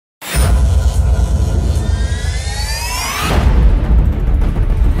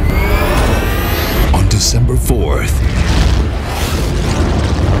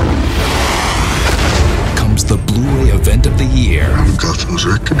Satan's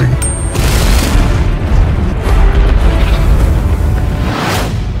reckoning.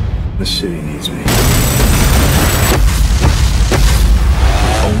 The city needs me.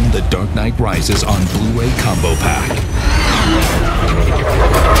 Own The Dark Knight Rises on Blu-ray Combo Pack.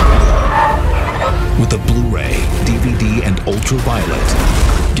 With a Blu-ray, DVD, and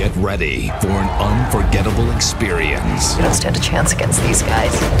Ultraviolet, get ready for an unforgettable experience. You don't stand a chance against these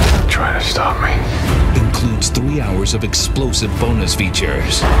guys. Try to stop me. Includes 3 hours of explosive bonus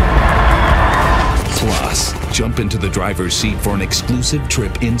features. Plus, jump into the driver's seat for an exclusive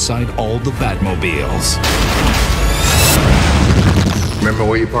trip inside all the Batmobiles. Remember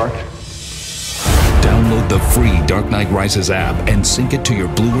where you parked? Download the free Dark Knight Rises app and sync it to your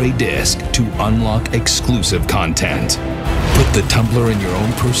Blu-ray disc to unlock exclusive content. Put the tumbler in your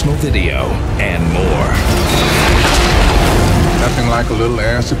own personal video and more. Nothing like a little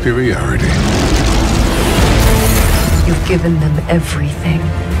air superiority. You've given them everything.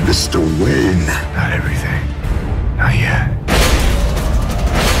 Mr. Wayne. Not everything. Not yet.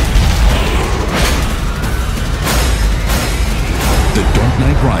 The Dark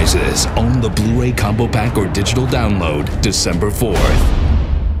Knight Rises. Own the Blu-ray Combo Pack or digital download December 4th.